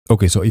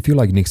Okay, so if you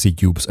like Nixie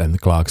cubes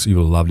and clocks, you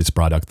will love this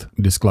product.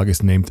 This clock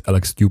is named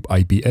Elekstube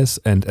IPS,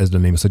 and as the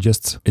name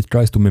suggests, it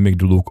tries to mimic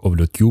the look of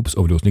the tubes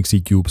of those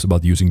Nixie cubes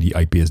but using the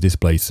IPS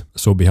displays.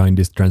 So behind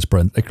this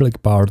transparent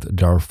acrylic part,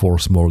 there are 4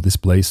 small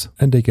displays,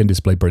 and they can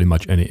display pretty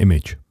much any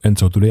image. And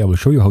so today I will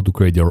show you how to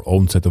create your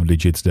own set of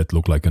digits that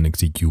look like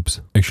Nixie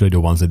cubes. Actually, the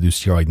ones that you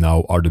see right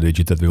now are the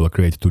digits that we will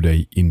create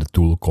today in the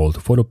tool called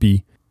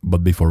Photopea.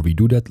 But before we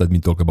do that, let me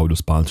talk about the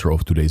sponsor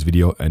of today's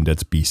video, and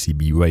that's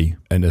PCBWay.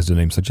 And as the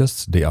name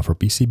suggests, they offer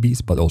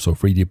PCBs, but also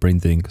 3D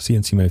printing,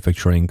 CNC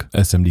manufacturing,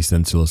 SMD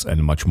stencils,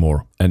 and much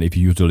more. And if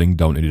you use the link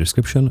down in the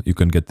description, you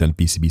can get 10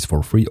 PCBs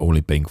for free,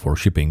 only paying for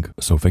shipping.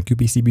 So thank you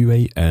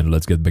PCBWay, and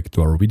let's get back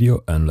to our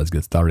video and let's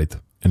get started.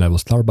 And I will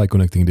start by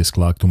connecting this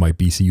clock to my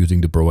PC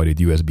using the provided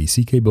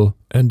USB-C cable,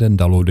 and then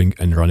downloading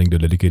and running the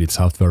dedicated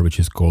software which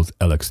is called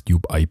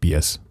Elekstube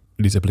IPS.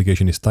 This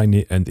application is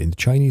tiny and in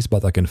Chinese,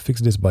 but I can fix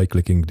this by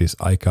clicking this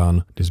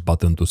icon, this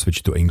button to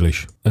switch to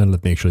English. And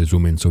let me actually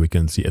zoom in so we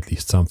can see at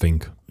least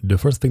something. The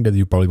first thing that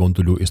you probably want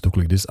to do is to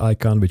click this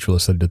icon, which will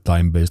set the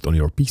time based on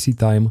your PC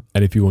time.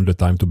 And if you want the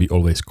time to be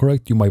always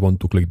correct, you might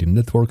want to click the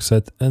network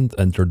set and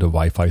enter the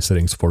Wi-Fi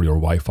settings for your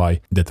Wi-Fi.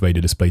 That way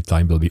the display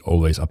time will be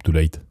always up to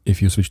date.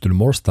 If you switch to the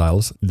more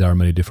styles, there are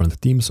many different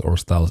themes or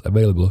styles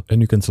available, and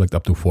you can select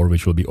up to 4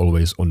 which will be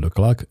always on the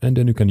clock, and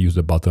then you can use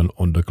the button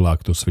on the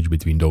clock to switch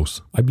between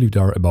those. I believe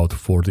there are about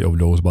 40 of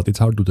those, but it's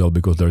hard to tell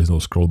because there is no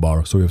scroll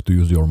bar, so you have to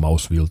use your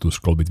mouse wheel to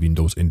scroll between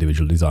those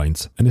individual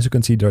designs. And as you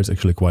can see, there is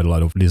actually quite a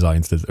lot of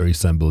designs that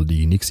resemble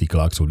the Nixie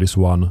clock. So this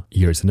one,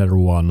 here is another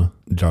one,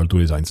 there are 2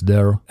 designs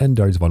there, and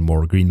there is one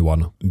more green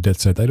one. That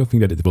said, I don't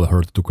think that it will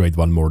hurt to create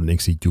one more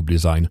Nixie cube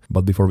design,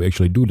 but before we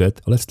actually do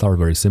that, let's start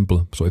very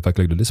simple. So if I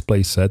click the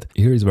display set,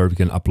 here is where we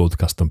can upload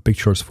custom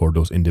pictures for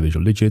those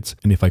individual digits,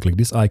 and if I click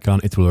this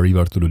icon, it will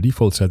revert to the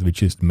default set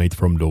which is made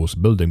from those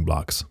building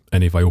blocks.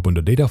 And if I open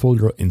the data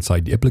folder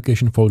inside the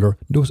application folder,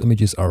 those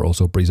images are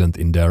also present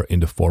in there in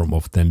the form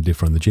of 10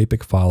 different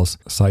JPEG files,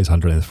 size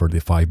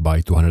 135 by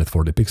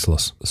 240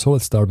 pixels. So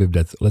let's start with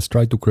that. Let's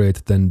try to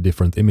create 10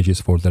 different images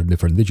for 10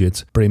 different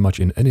digits, pretty much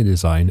in any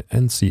design,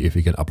 and see if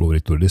we can upload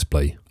it to the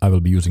display. I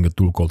will be using a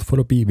tool called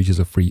Photopea, which is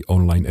a free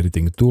online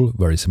editing tool,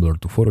 very similar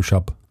to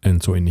Photoshop.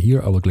 And so in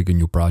here, I will click a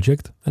new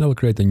project, and I will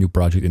create a new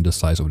project in the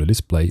size of the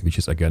display, which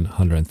is again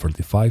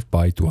 135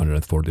 by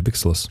 240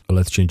 pixels.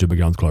 Let's change the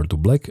background color to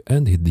black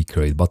and hit the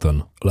create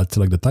button. Let's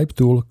select the type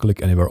tool,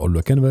 click anywhere on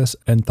the canvas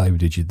and type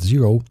digit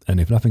 0. And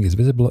if nothing is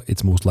visible,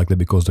 it's most likely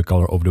because the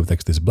color of the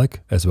text is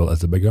black as well as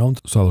the background.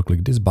 So I will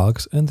click this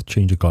box and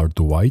change the color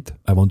to white.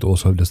 I want to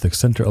also have this text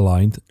center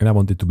aligned, and I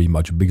want it to be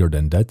much bigger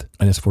than that.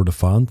 And as for the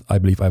font, I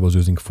believe I was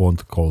using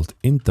font called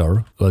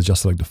Inter. Let's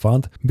just select the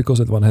font because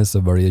that one has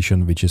a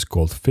variation which is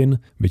called thin,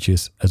 which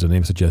is, as the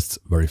name suggests,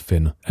 very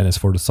thin. And as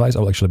for the size,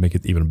 I'll actually make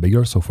it even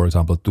bigger, so for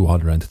example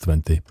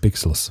 220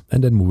 pixels,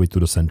 and then move it to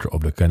the center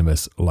of the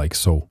canvas like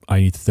so. I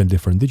need 10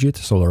 different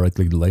digits, so I'll right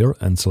click the layer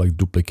and select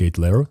duplicate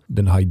layer,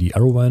 then hide the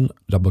arrow one,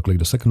 double click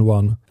the second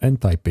one and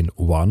type in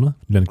 1,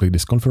 then click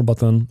this confirm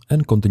button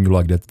and continue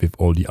like that with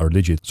all the other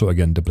digits. So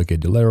again,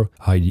 duplicate the layer,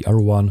 hide the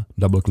arrow one,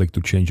 double click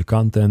to change the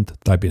content,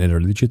 type in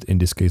another digit, in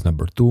this case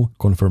number 2,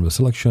 confirm the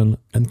selection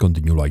and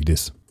continue like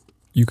this.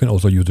 You can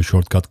also use the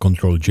shortcut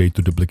Ctrl-J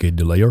to duplicate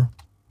the layer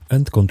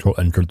and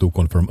Ctrl-Enter to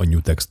confirm a new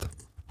text.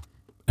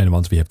 And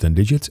once we have 10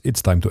 digits,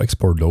 it's time to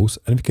export those,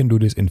 and we can do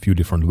this in a few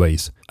different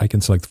ways. I can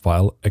select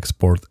File,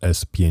 Export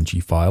as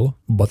PNG file,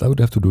 but I would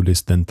have to do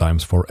this 10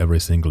 times for every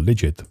single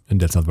digit, and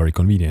that's not very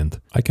convenient.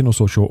 I can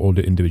also show all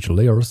the individual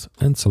layers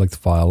and select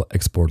File,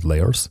 Export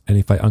Layers, and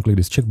if I unclick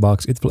this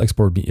checkbox, it will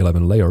export me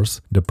 11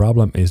 layers. The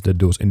problem is that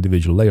those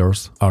individual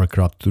layers are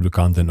cropped to the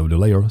content of the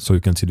layer, so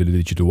you can see that the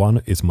digit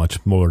 1 is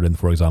much smaller than,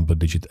 for example,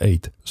 digit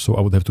 8. So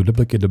I would have to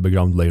duplicate the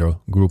background layer,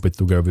 group it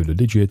together with the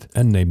digit,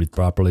 and name it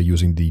properly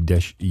using the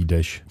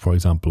 -e-, for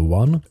example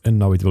 1, and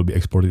now it will be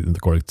exported in the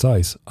correct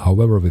size.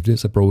 However, with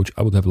this approach,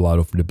 I would have a lot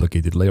of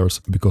duplicated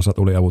layers, because not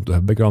only I want to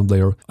have background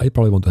layer, I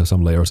probably want to have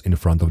some layers in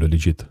front of the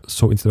digit.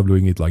 So instead of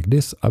doing it like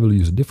this, I will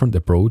use a different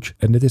approach,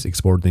 and that is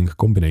exporting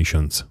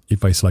combinations.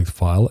 If I select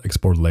File,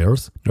 Export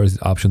Layers, there is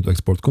the option to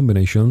export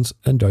combinations,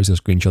 and there is a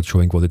screenshot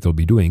showing what it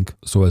will be doing.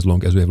 So as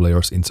long as we have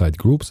layers inside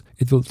groups,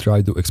 it will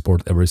try to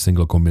export every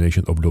single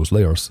combination of those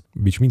layers,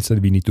 which means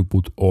that we need to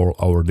put all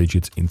our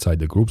digits inside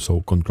the group.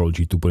 So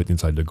Ctrl-G to put it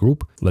inside the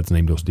group. Let's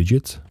name those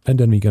digits, and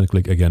then we can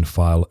click again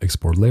File,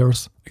 Export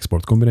Layers,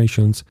 Export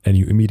Combinations, and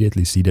you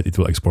immediately see that it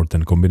will export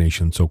 10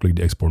 combinations. So click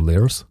the Export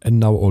Layers, and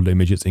now all the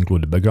images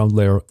include the background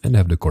layer and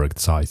have the correct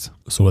size.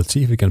 So let's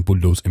see if we can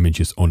put those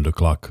images on the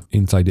clock.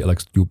 Inside the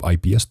Elekstube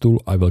IPS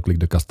tool, I will click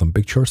the Custom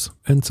Pictures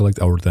and select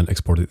our 10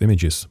 exported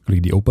images.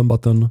 Click the Open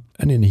button,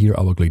 and in here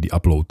I will click the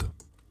Upload.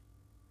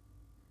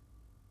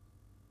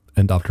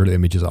 And after the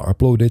images are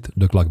uploaded,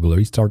 the clock will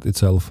restart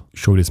itself,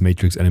 show this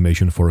matrix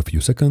animation for a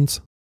few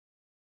seconds,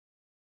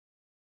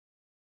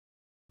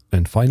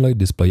 and finally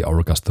display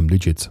our custom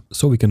digits,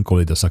 so we can call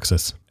it a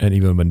success. And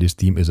even when this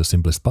theme is the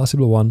simplest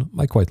possible one,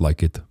 I quite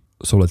like it.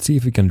 So let's see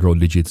if we can draw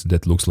digits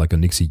that looks like a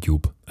Nixie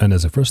cube. And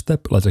as a first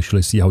step, let's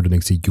actually see how the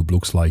Nixie cube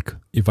looks like.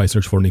 If I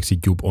search for Nixie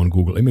cube on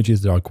Google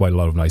Images, there are quite a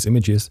lot of nice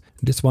images.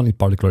 This one in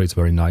particular is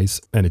very nice,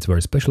 and it's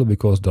very special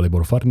because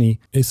Dalibor Farni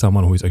is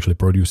someone who is actually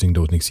producing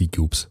those Nixie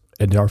cubes.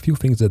 And there are a few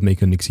things that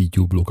make a Nixie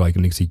cube look like a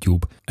Nixie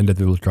cube and that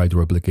we will try to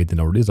replicate in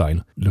our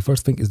design. The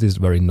first thing is this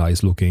very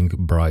nice looking,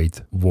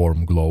 bright,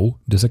 warm glow.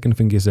 The second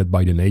thing is that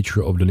by the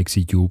nature of the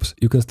Nixie cubes,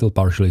 you can still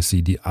partially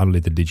see the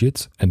unlit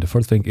digits. And the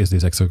third thing is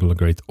this hexagonal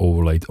grid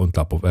overlaid on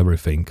top of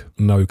everything.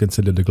 Now you can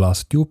see that the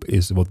glass tube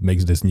is what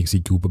makes this Nixie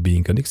cube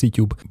being a Nixie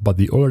cube, but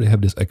we already have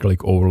this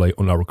acrylic overlay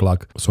on our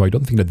clock, so I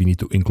don't think that we need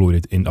to include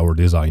it in our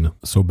design.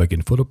 So back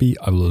in Photopea,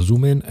 I will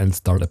zoom in and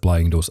start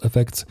applying those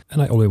effects,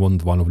 and I only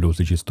want one of those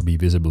digits to be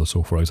visible.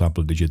 So for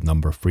example, digit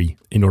number 3.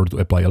 In order to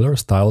apply layer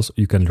styles,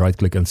 you can right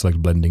click and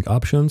select blending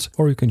options,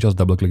 or you can just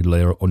double click the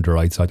layer on the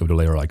right side of the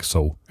layer like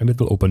so. And it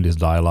will open this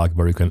dialog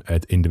where you can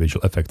add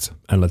individual effects.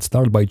 And let's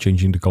start by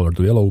changing the color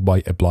to yellow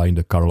by applying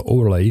the color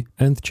overlay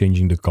and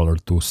changing the color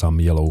to some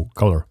yellow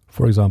color.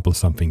 For example,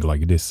 something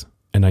like this.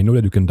 And I know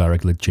that you can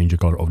directly change the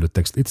color of the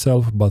text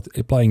itself, but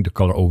applying the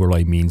color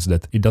overlay means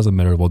that it doesn't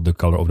matter what the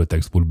color of the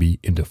text would be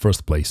in the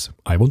first place.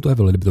 I want to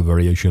have a little bit of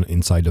variation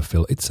inside the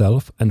fill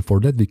itself, and for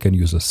that we can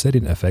use a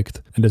set-in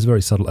effect, and that's a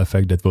very subtle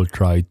effect that will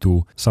try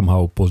to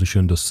somehow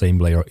position the same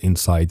layer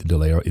inside the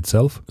layer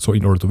itself. So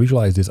in order to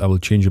visualize this, I will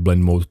change the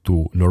blend mode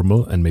to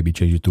normal and maybe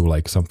change it to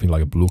like something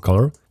like a blue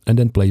color. And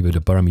then play with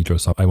the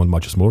parameters. So I want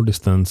much smaller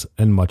distance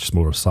and much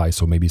smaller size.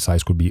 So maybe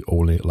size could be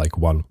only like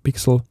 1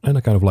 pixel. And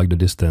I kind of like the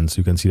distance.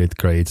 You can see that it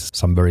creates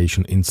some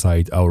variation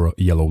inside our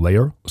yellow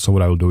layer. So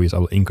what I will do is I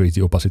will increase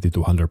the opacity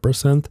to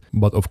 100%,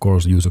 but of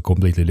course use a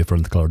completely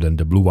different color than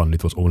the blue one.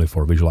 It was only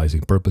for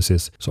visualizing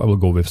purposes. So I will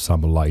go with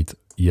some light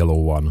yellow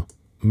one,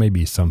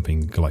 maybe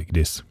something like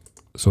this.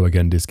 So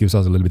again, this gives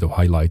us a little bit of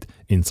highlight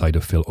inside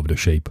the fill of the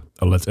shape.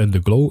 Let's add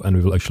the glow, and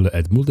we will actually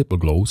add multiple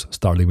glows,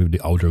 starting with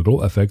the outer glow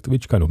effect,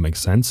 which kind of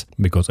makes sense,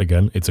 because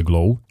again, it's a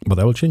glow. But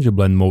I will change the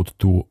blend mode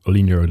to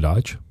linear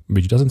dodge,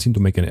 which doesn't seem to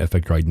make any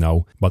effect right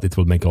now, but it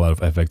will make a lot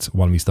of effects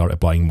when we start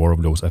applying more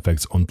of those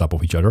effects on top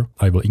of each other.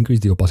 I will increase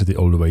the opacity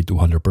all the way to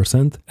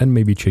 100% and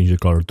maybe change the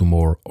color to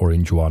more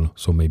orange one,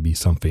 so maybe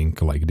something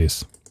like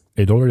this.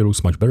 It already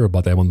looks much better,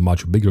 but I want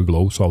much bigger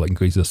glow, so I'll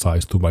increase the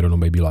size to, I don't know,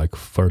 maybe like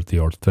 30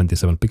 or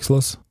 27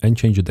 pixels and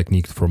change the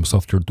technique from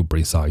softer to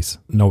precise.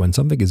 Now when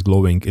something is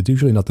glowing, it's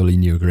usually not a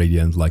linear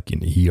gradient like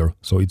in here,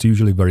 so it's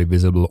usually very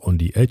visible on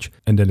the edge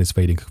and then it's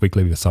fading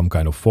quickly with some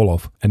kind of fall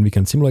off. And we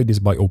can simulate this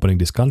by opening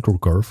this contour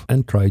curve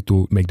and try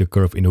to make the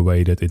curve in a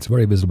way that it's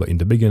very visible in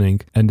the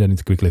beginning and then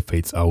it quickly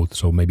fades out,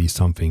 so maybe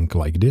something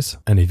like this.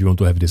 And if you want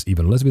to have this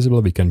even less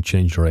visible, we can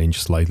change the range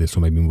slightly,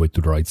 so maybe move it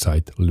to the right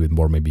side a little bit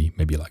more, maybe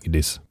like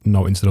this.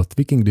 Now instead of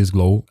tweaking this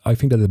glow, I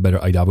think that the better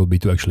idea will be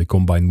to actually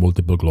combine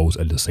multiple glows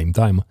at the same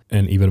time.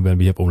 And even when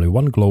we have only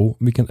one glow,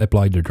 we can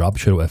apply the drop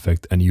shadow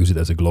effect and use it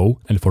as a glow.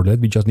 And for that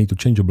we just need to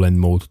change the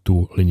blend mode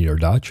to linear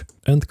dodge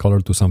and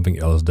color to something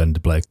else than the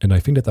black. And I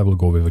think that I will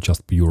go with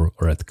just pure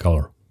red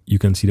color. You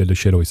can see that the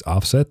shadow is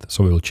offset,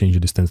 so we will change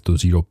the distance to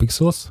 0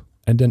 pixels.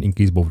 And then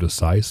increase both the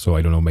size, so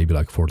I don't know, maybe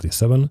like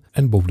 47,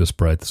 and both the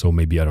spread, so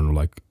maybe, I don't know,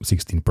 like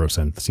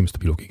 16%, seems to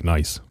be looking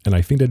nice. And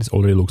I think that this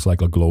already looks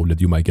like a glow that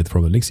you might get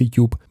from the Nixie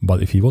cube,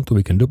 but if you want to,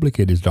 we can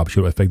duplicate this drop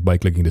shadow effect by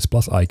clicking this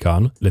plus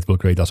icon. That will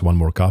create us one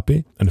more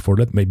copy, and for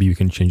that maybe we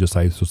can change the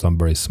size to some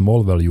very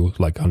small value,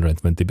 like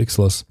 120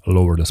 pixels,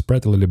 lower the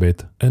spread a little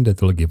bit, and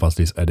that will give us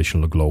this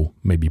additional glow.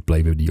 Maybe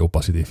play with the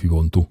opacity if you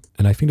want to.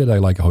 And I think that I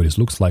like how this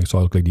looks like, so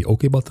I'll click the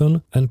OK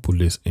button and put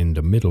this in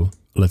the middle.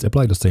 Let's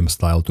apply the same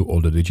style to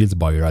all the digits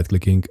by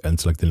right-clicking and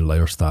selecting the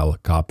layer style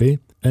copy,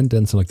 and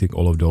then selecting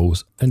all of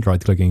those and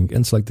right-clicking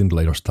and selecting the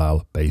layer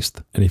style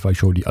paste. And if I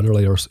show the other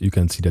layers, you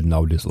can see that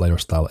now this layer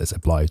style is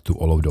applied to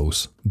all of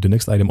those. The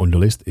next item on the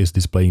list is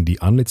displaying the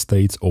unlit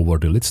states over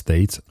the lit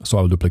states, so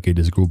I'll duplicate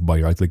this group by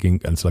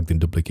right-clicking and selecting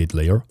duplicate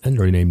layer and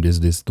rename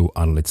this to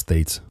unlit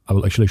states. I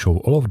will actually show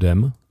all of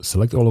them,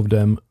 select all of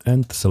them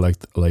and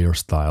select layer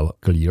style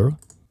clear,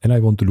 and I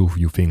want to do a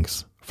few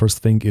things. First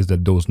thing is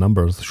that those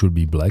numbers should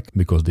be black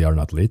because they are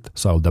not lit,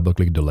 so I'll double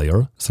click the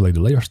layer, select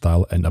the layer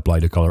style and apply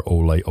the color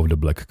overlay of the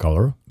black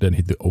color, then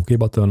hit the OK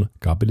button,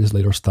 copy this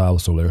layer style,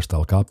 so layer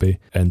style copy,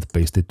 and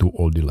paste it to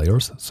all the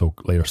layers, so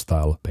layer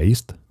style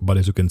paste. But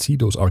as you can see,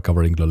 those are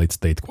covering the lit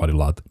state quite a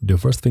lot. The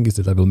first thing is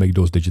that I will make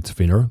those digits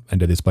thinner,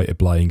 and that is by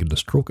applying the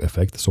stroke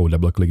effect, so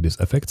double click this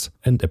effects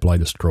and apply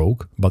the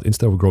stroke, but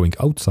instead of growing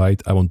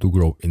outside, I want to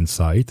grow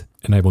inside,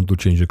 and I want to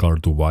change the color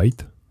to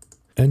white.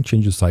 And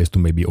change the size to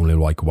maybe only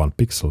like 1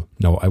 pixel.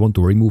 Now I want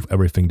to remove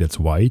everything that's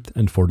white,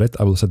 and for that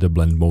I will set the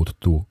blend mode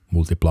to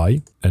multiply,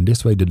 and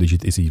this way the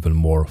digit is even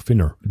more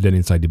thinner. Then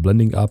inside the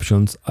blending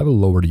options, I will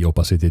lower the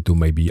opacity to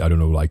maybe, I don't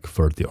know, like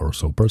 30 or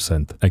so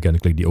 %. Again,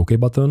 click the OK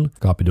button,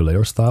 copy the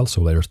layer style,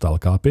 so layer style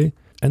copy,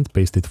 and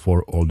paste it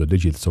for all the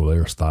digits, so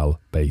layer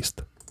style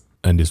paste.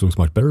 And this looks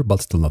much better,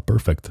 but still not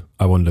perfect.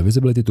 I want the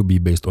visibility to be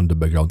based on the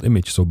background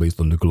image, so based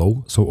on the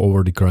glow. So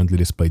over the currently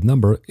displayed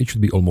number, it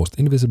should be almost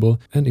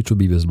invisible and it should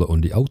be visible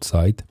on the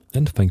outside.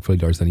 And thankfully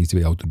there is an easy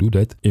way how to do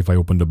that. If I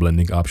open the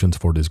blending options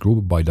for this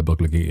group by double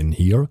clicking in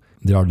here,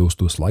 there are those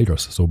two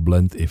sliders. So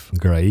blend if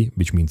gray,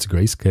 which means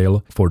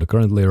grayscale for the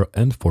current layer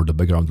and for the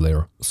background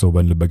layer. So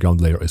when the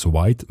background layer is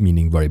white,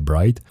 meaning very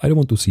bright, I don't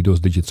want to see those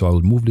digits, so I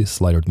will move this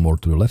slider more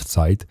to the left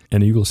side,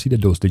 and you will see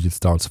that those digits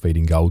starts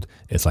fading out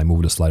as I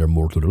move the slider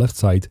more to the left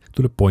side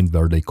to the point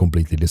where they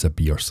completely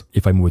disappears.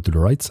 If I move it to the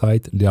right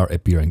side, they are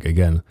appearing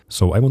again.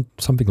 So I want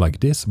something like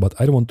this, but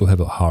I don't want to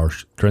have a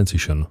harsh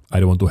transition. I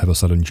don't want to have a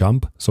sudden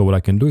jump. So what I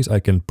can do is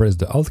I can press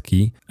the Alt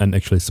key and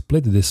actually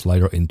split this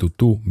slider into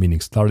two, meaning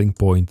starting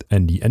point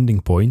and the ending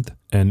point.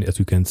 And as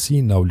you can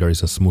see now, there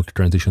is a smooth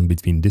transition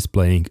between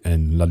displaying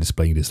and not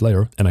displaying this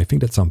layer. And I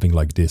think that something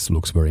like this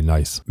looks very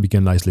nice. We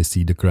can nicely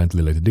see the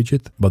currently lit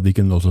digit, but we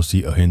can also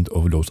see a hint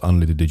of those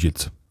unlit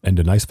digits. And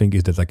the nice thing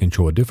is that I can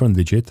show a different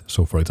digit,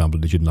 so for example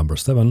digit number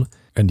 7,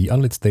 and the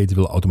unlit state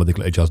will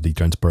automatically adjust the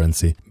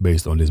transparency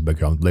based on this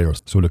background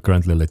layers. So the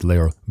currently lit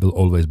layer will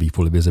always be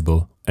fully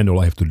visible, and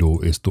all I have to do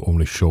is to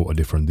only show a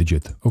different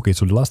digit. Okay,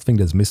 so the last thing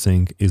that's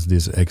missing is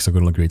this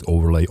hexagonal grid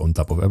overlay on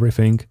top of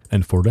everything,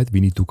 and for that we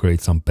need to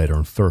create some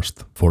pattern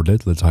first. For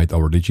that, let's hide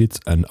our digits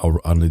and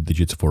our unlit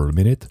digits for a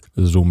minute,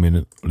 zoom in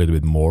a little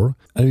bit more,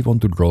 and we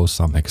want to draw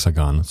some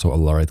hexagon. So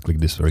I'll right click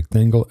this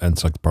rectangle and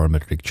select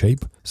parametric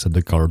shape, set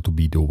the color to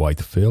be the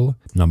white fill,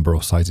 number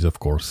of sizes of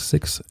course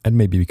 6, and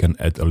maybe we can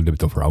add a little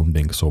bit of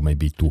rounding, so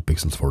maybe 2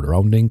 pixels for the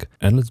rounding.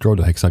 And let's draw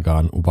the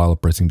hexagon while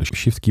pressing the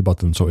shift key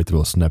button so it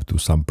will snap to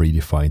some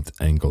predefined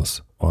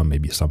angles, or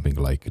maybe something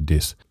like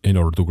this. In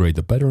order to create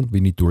a pattern,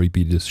 we need to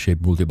repeat this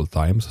shape multiple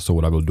times. So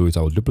what I will do is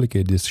I will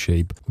duplicate this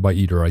shape by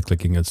either right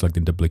clicking and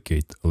selecting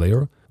duplicate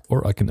layer,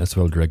 or I can as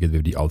well drag it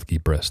with the Alt key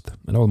pressed.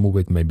 And I will move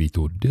it maybe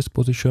to this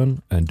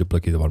position and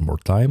duplicate it one more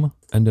time.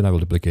 And then I will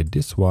duplicate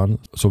this one,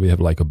 so we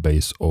have like a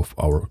base of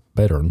our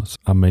patterns.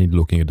 I'm mainly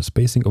looking at the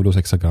spacing of those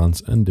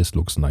hexagons, and this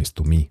looks nice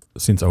to me.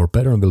 Since our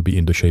pattern will be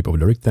in the shape of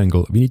the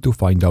rectangle, we need to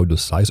find out the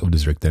size of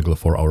this rectangle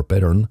for our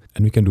pattern,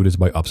 and we can do this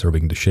by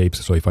observing the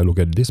shapes. So if I look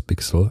at this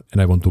pixel and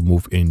I want to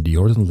move in the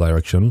horizontal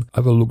direction,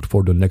 I will look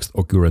for the next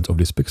occurrence of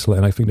this pixel,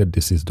 and I think that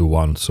this is the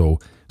one. So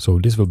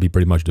this will be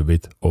pretty much the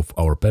width of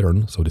our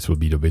pattern. So this will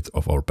be the width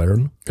of our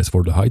pattern. As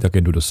for the height, I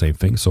can do the same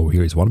thing. So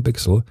here is 1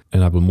 pixel,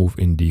 and I will move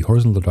in the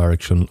horizontal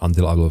direction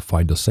until I will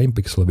find the same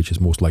pixel, which is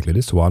most likely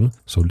this one.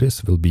 So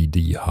this will be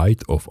the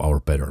height of our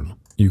pattern.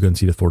 You can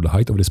see that for the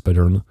height of this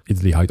pattern, it's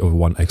the height of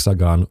one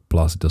hexagon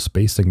plus the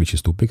spacing, which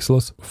is 2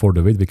 pixels. For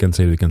the width, we can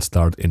say we can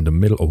start in the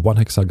middle of one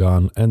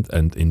hexagon and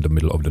end in the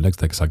middle of the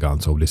next hexagon.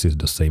 So this is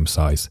the same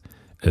size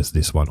as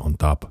this one on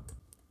top.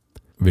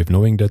 With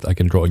knowing that, I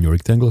can draw a new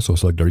rectangle, so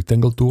select the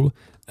rectangle tool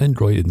and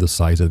draw it in the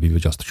size that we've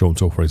just shown.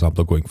 So for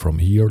example, going from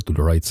here to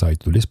the right side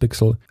to this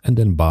pixel, and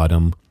then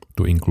bottom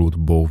to include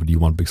both the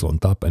 1 pixel on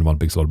top and 1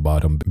 pixel on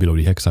bottom below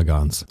the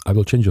hexagons. I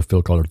will change the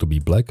fill color to be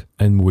black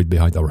and move it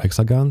behind our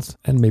hexagons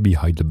and maybe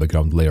hide the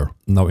background layer.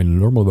 Now in the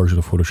normal version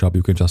of Photoshop,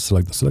 you can just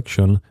select the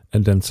selection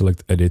and then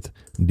select edit,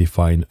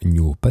 define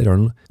new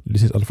pattern.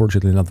 This is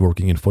unfortunately not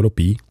working in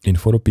Photopea. In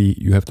Photopea,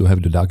 you have to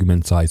have the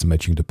document size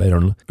matching the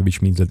pattern,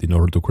 which means that in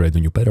order to create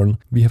a new pattern,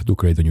 we have to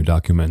create a new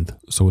document.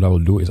 So what I will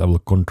do is I will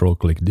control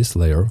click this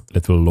layer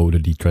that will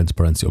load the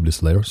transparency of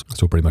this layer,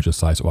 so pretty much the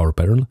size of our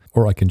pattern,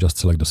 or I can just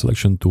select the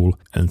selection tool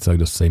and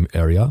select the same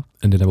area,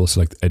 and then I will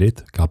select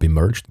edit, copy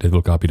merge, that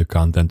will copy the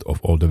content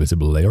of all the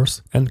visible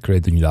layers and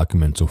create a new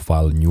document, so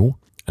file new.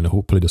 And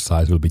hopefully the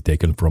size will be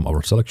taken from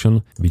our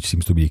selection, which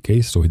seems to be the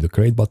case. So hit the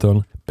create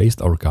button,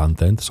 paste our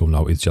content, so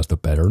now it's just a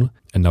pattern,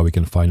 and now we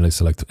can finally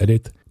select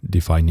edit,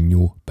 define a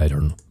new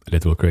pattern.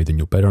 That will create a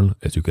new pattern,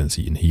 as you can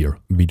see in here.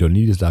 We don't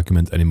need this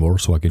document anymore,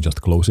 so I can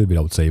just close it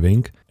without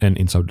saving. And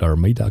inside our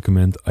main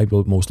document, I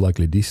will most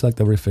likely deselect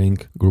everything,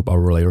 group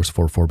our layers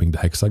for forming the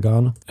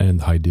hexagon,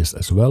 and hide this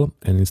as well.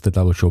 And instead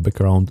I will show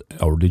background,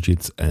 our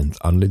digits and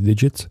unlit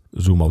digits.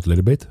 Zoom out a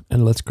little bit,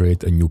 and let's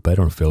create a new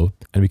pattern fill.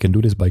 And we can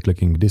do this by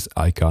clicking this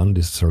icon,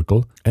 this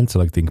circle, and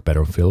selecting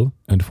pattern fill.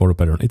 And for the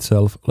pattern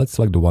itself, let's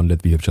select the one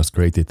that we have just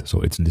created,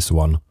 so it's this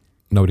one.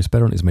 Now this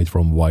pattern is made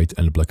from white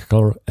and black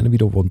color, and we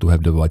don't want to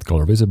have the white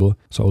color visible,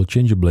 so I'll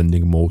change the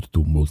blending mode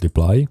to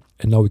multiply,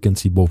 and now we can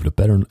see both the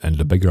pattern and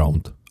the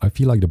background. I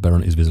feel like the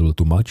pattern is visible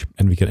too much,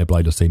 and we can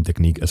apply the same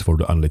technique as for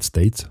the unlit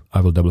states.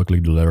 I will double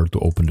click the layer to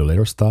open the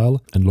layer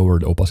style and lower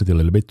the opacity a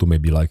little bit to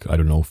maybe like, I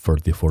don't know,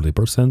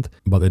 30-40%.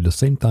 But at the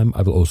same time,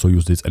 I will also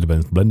use these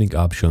advanced blending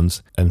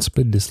options and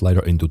split this slider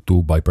into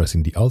 2 by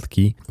pressing the Alt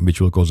key, which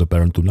will cause the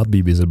pattern to not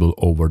be visible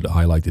over the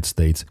highlighted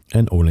states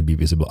and only be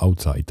visible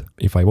outside.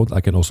 If I want,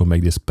 I can also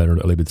make this pattern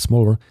a little bit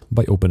smaller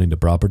by opening the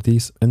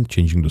properties and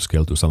changing the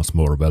scale to some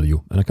smaller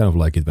value. And I kind of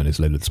like it when it's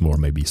a little bit smaller,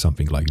 maybe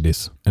something like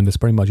this. And that's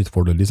pretty much it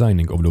for the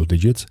designing of of those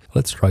digits,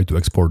 let's try to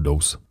export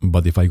those.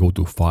 But if I go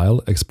to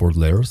File, Export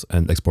Layers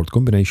and Export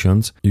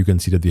Combinations, you can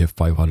see that we have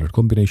 500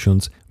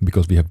 combinations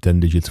because we have 10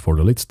 digits for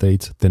the lit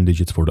states, 10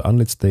 digits for the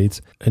unlit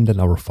states, and then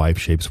our 5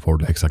 shapes for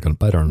the hexagon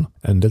pattern.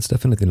 And that's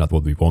definitely not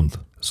what we want.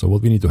 So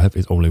what we need to have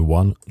is only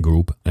one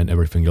group and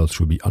everything else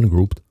should be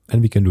ungrouped,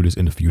 and we can do this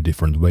in a few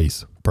different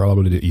ways.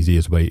 Probably the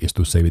easiest way is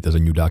to save it as a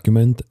new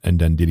document and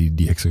then delete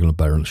the hexagonal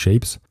pattern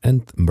shapes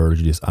and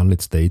merge these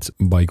unlit states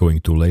by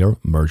going to Layer,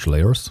 Merge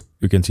Layers.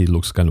 You can see it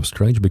looks kind of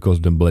strange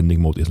because the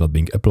blending mode is not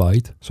being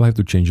applied, so I have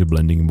to change the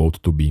blending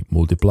mode to be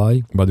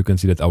multiply, but you can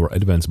see that our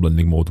advanced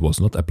blending mode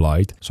was not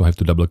applied, so I have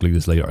to double click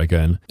this layer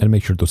again and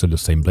make sure to set the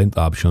same blend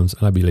options,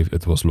 and I believe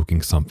it was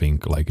looking something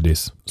like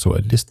this. So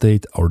at this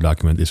state our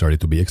document is ready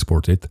to be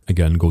exported.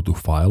 Again, go to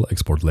File,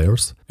 Export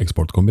Layers,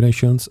 Export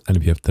Combinations, and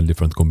we have 10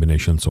 different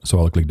combinations, so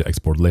I'll click the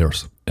Export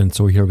Layers. And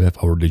so here we have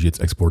our digits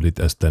exported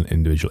as 10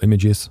 individual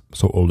images.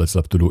 So all that's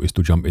left to do is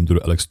to jump into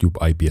the Elekstube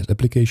IPS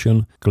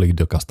application, click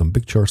the custom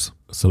pictures,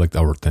 select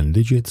our 10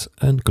 digits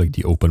and click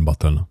the open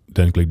button.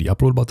 Then click the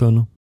upload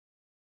button.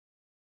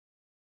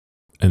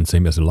 And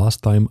same as the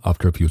last time,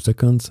 after a few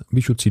seconds,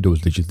 we should see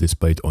those digits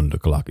displayed on the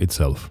clock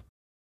itself.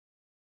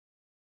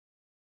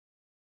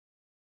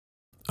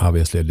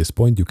 Obviously at this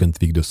point you can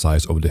tweak the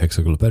size of the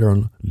hexagonal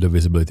pattern, the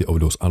visibility of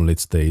those unlit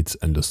states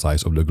and the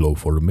size of the glow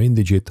for the main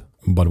digit.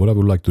 But what I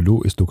would like to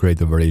do is to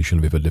create a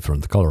variation with a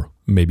different color.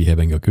 Maybe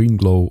having a green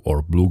glow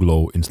or blue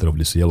glow instead of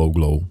this yellow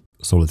glow.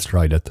 So let's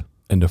try that.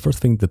 And the first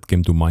thing that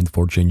came to mind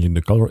for changing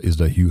the color is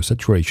the hue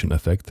saturation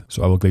effect.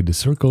 So I will click the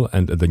circle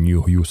and add the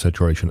new hue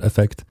saturation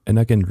effect, and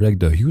I can drag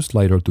the hue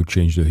slider to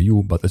change the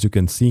hue, but as you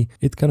can see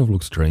it kind of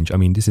looks strange. I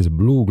mean, this is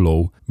blue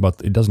glow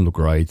but it doesn't look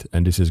right,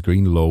 and this is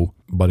green glow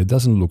but it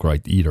doesn't look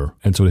right either,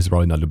 and so this is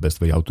probably not the best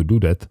way how to do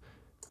that.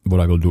 What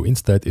I will do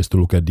instead is to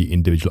look at the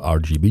individual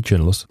RGB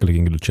channels,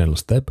 clicking the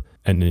channels tab,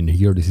 and in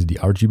here this is the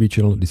RGB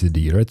channel, this is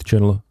the red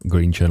channel,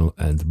 green channel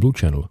and blue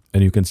channel.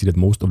 And you can see that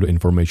most of the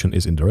information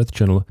is in the red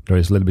channel, there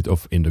is a little bit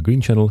of in the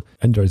green channel,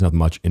 and there is not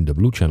much in the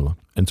blue channel.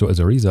 And so as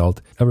a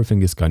result,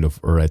 everything is kind of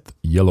red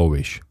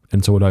yellowish.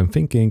 And so what I'm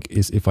thinking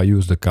is if I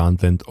use the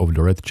content of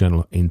the red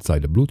channel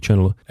inside the blue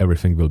channel,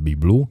 everything will be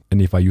blue.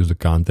 And if I use the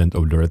content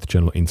of the red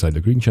channel inside the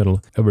green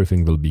channel,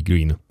 everything will be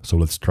green. So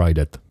let's try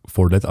that.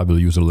 For that I will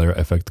use a layer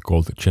effect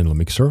called Channel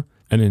Mixer.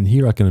 And in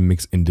here I can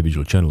mix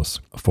individual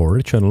channels. For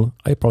red channel,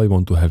 I probably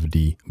want to have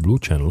the blue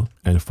channel.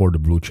 And for the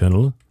blue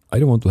channel, I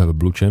don't want to have a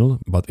blue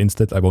channel, but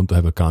instead I want to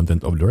have a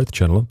content of the red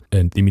channel,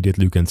 and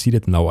immediately you can see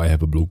that now I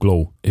have a blue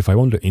glow. If I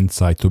want the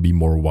inside to be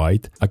more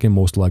white, I can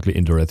most likely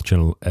in the red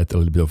channel add a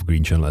little bit of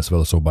green channel as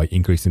well, so by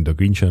increasing the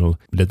green channel,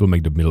 that will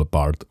make the middle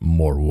part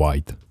more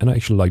white. And I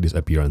actually like this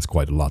appearance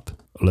quite a lot.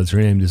 Let's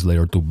rename this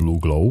layer to blue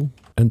glow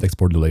and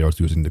export the layers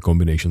using the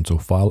combination. So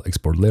File,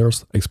 Export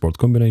Layers, Export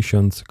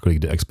Combinations,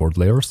 click the Export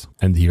Layers,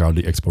 and here are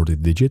the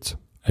exported digits.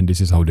 And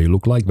this is how they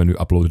look like when you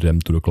upload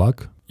them to the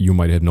clock. You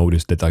might have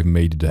noticed that I've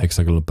made the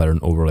hexagonal pattern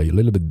overlay a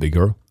little bit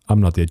bigger.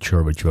 I'm not yet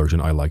sure which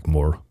version I like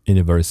more. In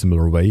a very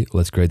similar way,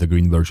 let's create a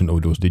green version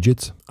of those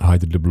digits,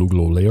 hide the blue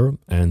glow layer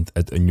and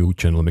add a new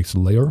channel mixer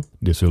layer.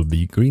 This will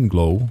be green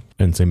glow,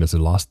 and same as the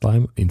last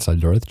time,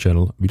 inside the red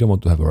channel, we don't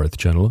want to have a red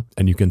channel,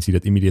 and you can see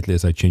that immediately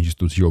as I change this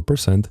to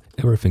 0%,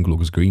 everything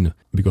looks green,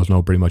 because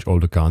now pretty much all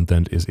the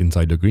content is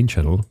inside the green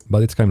channel,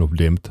 but it's kind of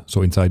dimmed.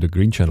 So inside the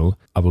green channel,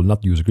 I will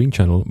not use green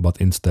channel,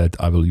 but instead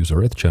I will use a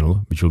red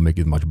channel, which will make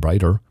it much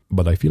brighter.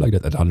 But I feel like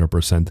that at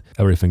 100%,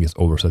 everything is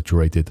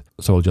oversaturated.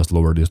 So I'll just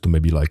lower this to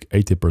maybe like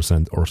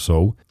 80% or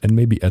so, and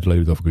maybe add a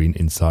little bit of green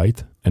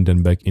inside. And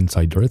then back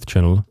inside the red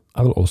channel,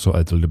 I will also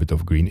add a little bit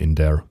of green in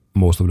there.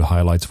 Most of the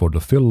highlights for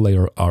the fill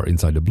layer are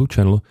inside the blue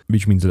channel,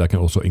 which means that I can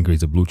also increase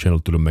the blue channel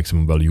to the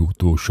maximum value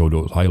to show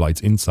those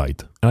highlights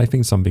inside. And I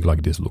think something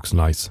like this looks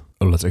nice.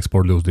 Let's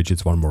export those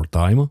digits one more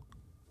time.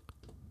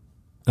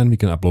 And we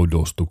can upload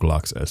those to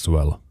clocks as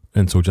well.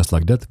 And so just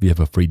like that, we have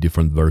 3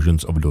 different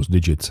versions of those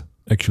digits.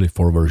 Actually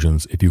 4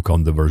 versions if you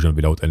count the version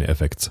without any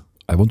effects.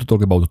 I want to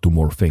talk about 2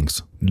 more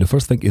things. The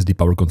first thing is the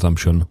power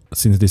consumption.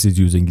 Since this is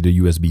using the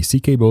USB-C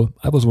cable,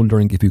 I was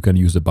wondering if you can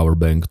use the power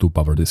bank to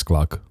power this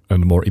clock.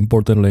 And more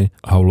importantly,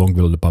 how long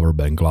will the power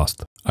bank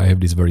last? I have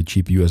this very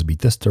cheap USB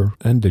tester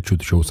and it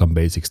should show some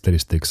basic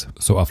statistics.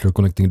 So after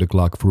connecting the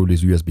clock through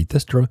this USB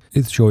tester,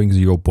 it's showing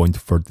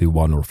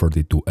 0.31 or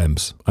 32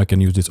 amps. I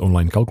can use this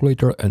online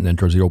calculator and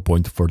enter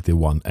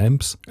 0.31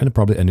 amps, and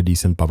probably any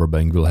decent power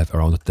bank will have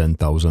around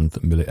 10,000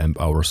 milliamp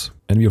hours.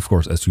 And we of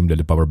course assume that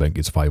the power bank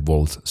is 5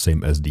 volts,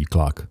 same as the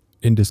clock.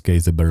 In this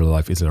case, the battery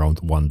life is around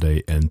 1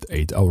 day and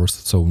 8 hours,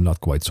 so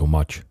not quite so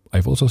much.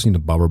 I've also seen a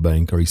power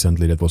bank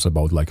recently that was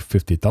about like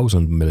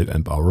 50,000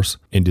 milliamp hours.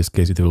 In this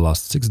case, it will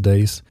last 6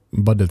 days,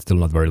 but that's still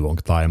not very long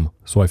time.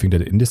 So I think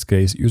that in this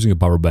case, using a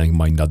power bank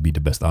might not be the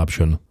best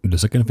option. The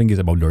second thing is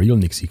about the real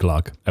Nixie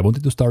clock. I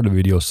wanted to start the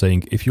video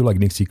saying if you like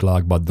Nixie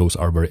clock but those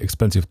are very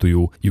expensive to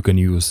you, you can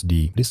use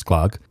this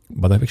clock.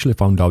 But I've actually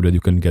found out that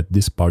you can get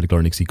this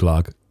particular Nixie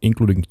clock,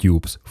 including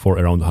cubes, for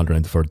around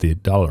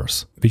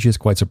 $130, which is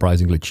quite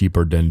surprisingly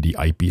cheaper than the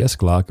IPS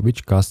clock,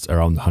 which costs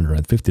around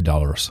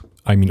 $150.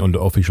 I mean, on the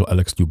official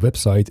Elekstube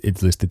website,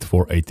 it's listed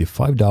for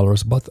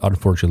 $85, but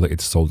unfortunately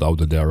it's sold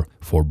out there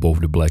for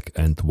both the black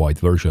and white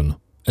version.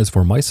 As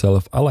for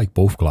myself, I like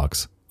both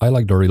clocks. I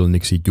like the real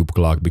Nixie cube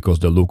clock because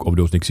the look of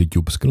those Nixie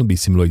cubes cannot be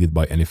simulated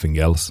by anything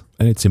else,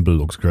 and it simply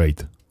looks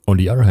great. On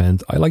the other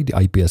hand, I like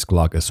the IPS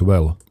clock as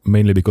well,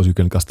 mainly because you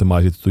can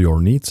customize it to your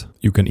needs,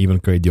 you can even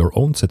create your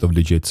own set of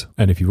digits,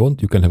 and if you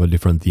want, you can have a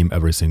different theme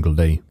every single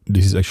day.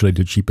 This is actually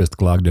the cheapest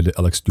clock that the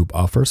Elekstube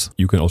offers.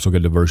 You can also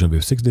get the version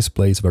with 6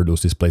 displays, where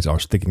those displays are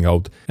sticking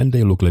out and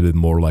they look a little bit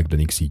more like the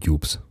Nixie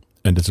cubes.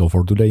 And that's all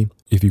for today.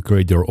 If you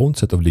create your own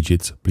set of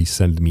digits, please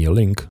send me a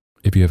link.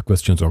 If you have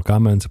questions or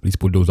comments, please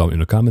put those down in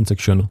the comment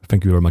section.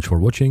 Thank you very much for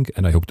watching,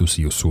 and I hope to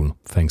see you soon.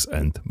 Thanks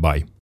and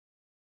bye.